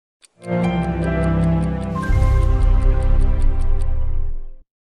U.S.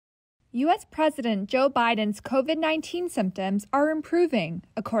 President Joe Biden's COVID-19 symptoms are improving,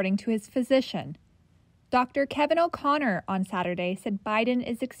 according to his physician. Dr. Kevin O'Connor on Saturday said Biden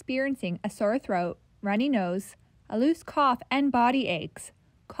is experiencing a sore throat, runny nose, a loose cough, and body aches,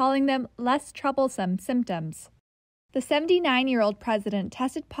 calling them less troublesome symptoms. The 79-year-old president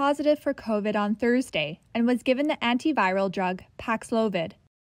tested positive for COVID on Thursday and was given the antiviral drug Paxlovid.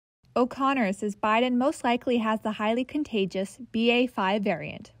 O'Connor says Biden most likely has the highly contagious BA.5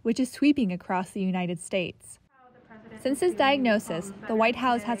 variant, which is sweeping across the United States. Since his diagnosis, the White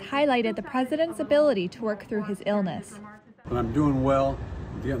House has highlighted the president's ability to work through his illness. But I'm doing well.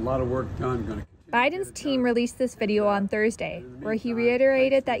 I'm getting a lot of work done. Biden's team released this video on Thursday, where he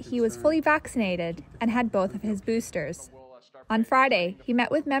reiterated that he was fully vaccinated and had both of his boosters. On Friday, he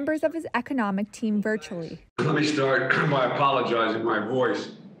met with members of his economic team virtually. Let me start by apologizing for my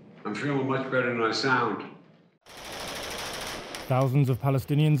voice. I'm feeling much better than I sound. Thousands of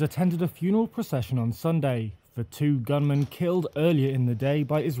Palestinians attended a funeral procession on Sunday for 2 gunmen killed earlier in the day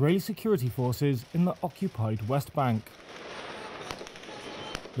by Israeli security forces in the occupied West Bank.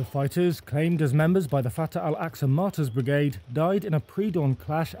 The fighters, claimed as members by the Fatah al-Aqsa Martyrs Brigade, died in a pre-dawn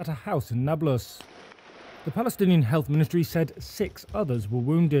clash at a house in Nablus. The Palestinian Health Ministry said 6 others were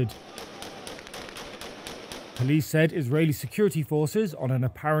wounded. Police said Israeli security forces, on an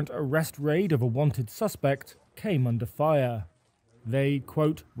apparent arrest raid of a wanted suspect, came under fire. They,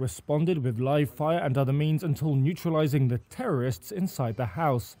 quote, responded with live fire and other means until neutralizing the terrorists inside the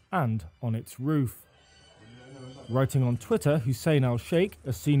house and on its roof. Writing on Twitter, Hussein al-Sheikh,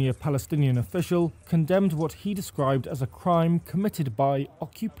 a senior Palestinian official, condemned what he described as a crime committed by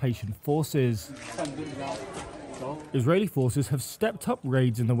occupation forces. Israeli forces have stepped up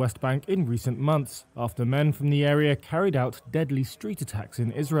raids in the West Bank in recent months after men from the area carried out deadly street attacks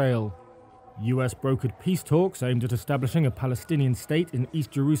in Israel. US-brokered peace talks aimed at establishing a Palestinian state in East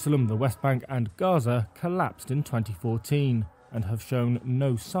Jerusalem, the West Bank and Gaza collapsed in 2014 and have shown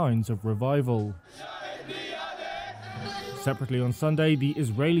no signs of revival. Separately on Sunday, the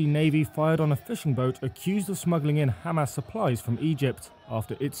Israeli Navy fired on a fishing boat accused of smuggling in Hamas supplies from Egypt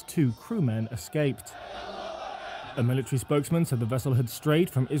after its 2 crewmen escaped. A military spokesman said the vessel had strayed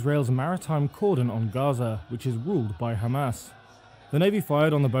from Israel's maritime cordon on Gaza, which is ruled by Hamas. The Navy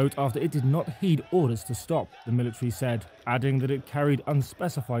fired on the boat after it did not heed orders to stop, the military said, adding that it carried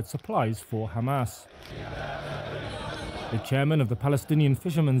unspecified supplies for Hamas. The chairman of the Palestinian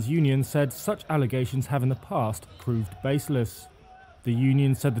Fishermen's Union said such allegations have in the past proved baseless. The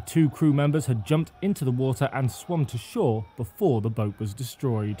union said the 2 crew members had jumped into the water and swum to shore before the boat was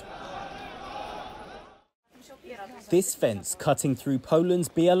destroyed. This fence cutting through Poland's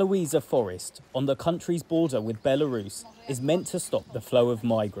Bialowieza forest on the country's border with Belarus is meant to stop the flow of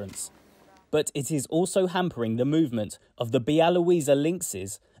migrants. But it is also hampering the movement of the Bialowieza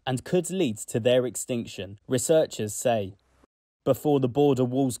lynxes and could lead to their extinction, researchers say. Before the border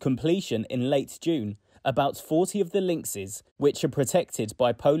wall's completion in late June, about 40 of the lynxes, which are protected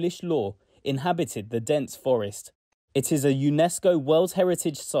by Polish law, inhabited the dense forest. It is a UNESCO World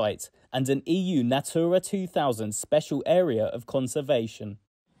Heritage Site and an EU Natura 2000 special area of conservation.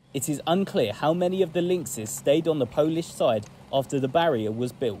 It is unclear how many of the lynxes stayed on the Polish side after the barrier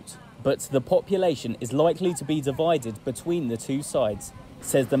was built, but the population is likely to be divided between the 2 sides,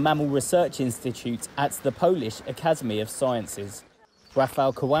 says the Mammal Research Institute at the Polish Academy of Sciences.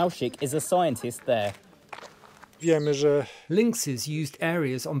 Rafał Kowalczyk is a scientist there. Lynxes used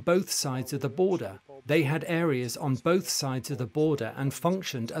areas on both sides of the border. They had areas on both sides of the border and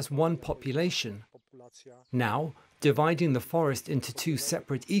functioned as one population. Now, dividing the forest into 2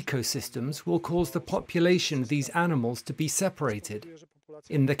 separate ecosystems will cause the population of these animals to be separated.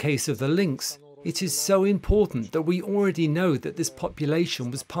 In the case of the lynx, it is so important that we already know that this population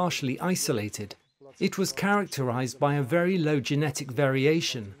was partially isolated. It was characterized by a very low genetic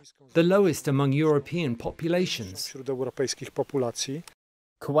variation, the lowest among European populations.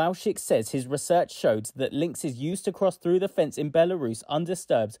 Kowalczyk says his research showed that lynxes used to cross through the fence in Belarus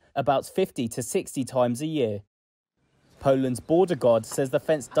undisturbed about 50 to 60 times a year. Poland's border guard says the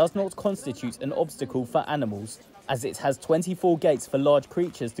fence does not constitute an obstacle for animals, as it has 24 gates for large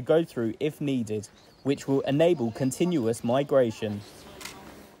creatures to go through if needed, which will enable continuous migration.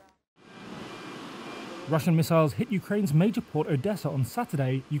 Russian missiles hit Ukraine's major port Odesa on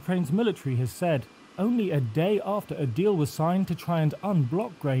Saturday, Ukraine's military has said, only a day after a deal was signed to try and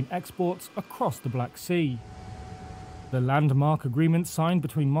unblock grain exports across the Black Sea. The landmark agreement signed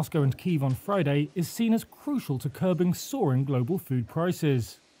between Moscow and Kyiv on Friday is seen as crucial to curbing soaring global food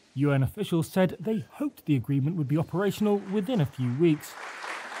prices. UN officials said they hoped the agreement would be operational within a few weeks.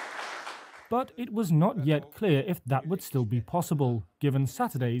 but it was not yet clear if that would still be possible, given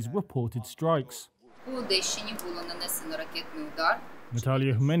Saturday's reported strikes.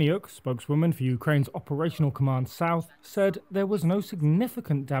 Natalia Humeniuk, spokeswoman for Ukraine's Operational Command South, said there was no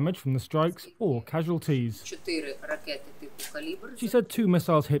significant damage from the strikes or casualties. She said 2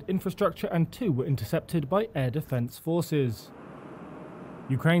 missiles hit infrastructure and 2 were intercepted by air defense forces.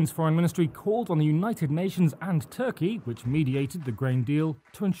 Ukraine's foreign ministry called on the United Nations and Turkey, which mediated the grain deal,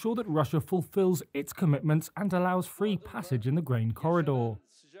 to ensure that Russia fulfills its commitments and allows free passage in the grain corridor.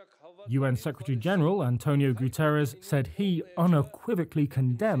 UN Secretary-General Antonio Guterres said he unequivocally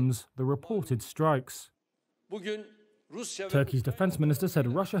condemns the reported strikes. Turkey's defense minister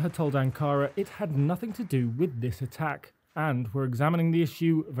said Russia had told Ankara it had nothing to do with this attack and were examining the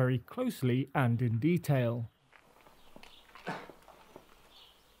issue very closely and in detail.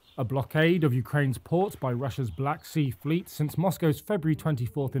 A blockade of Ukraine's ports by Russia's Black Sea Fleet since Moscow's February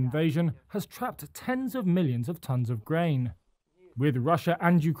 24th invasion has trapped tens of millions of tons of grain. With Russia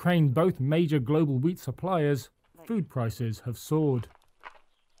and Ukraine both major global wheat suppliers, food prices have soared.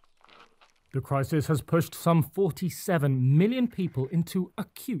 The crisis has pushed some 47 million people into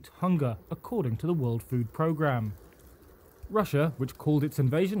acute hunger, according to the World Food Programme. Russia, which called its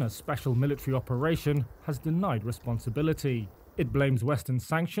invasion a special military operation, has denied responsibility. It blames Western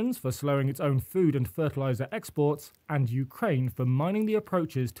sanctions for slowing its own food and fertilizer exports, and Ukraine for mining the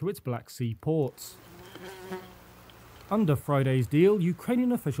approaches to its Black Sea ports. Under Friday's deal,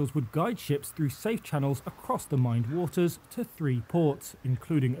 Ukrainian officials would guide ships through safe channels across the mined waters to 3 ports,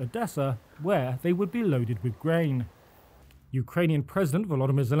 including Odesa, where they would be loaded with grain. Ukrainian President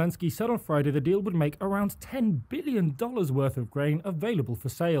Volodymyr Zelensky said on Friday the deal would make around $10 billion worth of grain available for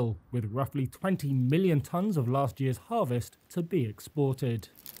sale, with roughly 20 million tons of last year's harvest to be exported.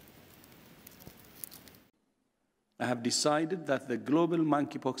 I have decided that the global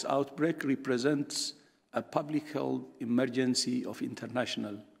monkeypox outbreak represents a public health emergency of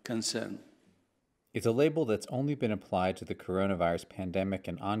international concern. It's a label that's only been applied to the coronavirus pandemic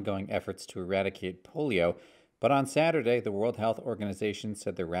and ongoing efforts to eradicate polio, but on Saturday, the World Health Organization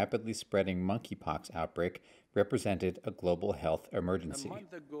said the rapidly spreading monkeypox outbreak represented a global health emergency.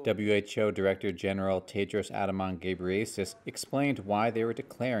 WHO Director General Tedros Adhanom Ghebreyesus explained why they were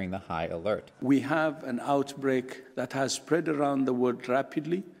declaring the high alert. We have an outbreak that has spread around the world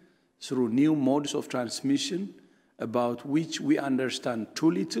rapidly through new modes of transmission, about which we understand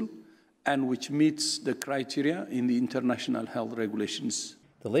too little and which meets the criteria in the international health regulations.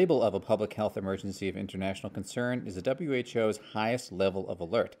 The label of a public health emergency of international concern is the WHO's highest level of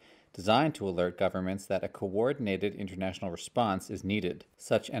alert, designed to alert governments that a coordinated international response is needed.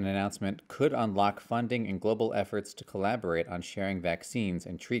 Such an announcement could unlock funding and global efforts to collaborate on sharing vaccines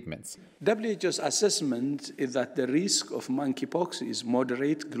and treatments. WHO's assessment is that the risk of monkeypox is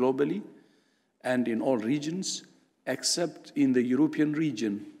moderate globally and in all regions, except in the European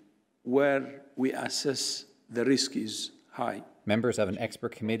region, where we assess the risk is high. Members of an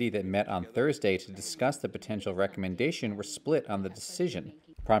expert committee that met on Thursday to discuss the potential recommendation were split on the decision,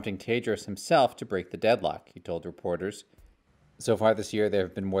 prompting Tedros himself to break the deadlock, he told reporters. So far this year, there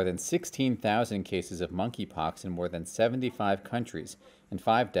have been more than 16,000 cases of monkeypox in more than 75 countries and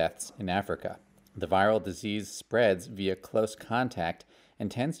 5 deaths in Africa. The viral disease spreads via close contact and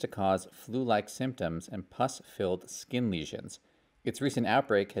tends to cause flu-like symptoms and pus-filled skin lesions. Its recent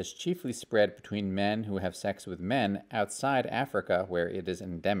outbreak has chiefly spread between men who have sex with men outside Africa, where it is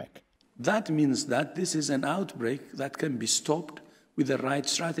endemic. That means that this is an outbreak that can be stopped with the right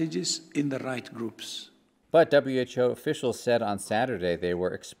strategies in the right groups. But WHO officials said on Saturday they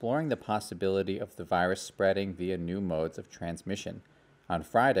were exploring the possibility of the virus spreading via new modes of transmission. On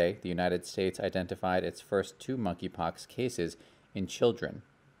Friday, the United States identified its first 2 monkeypox cases in children.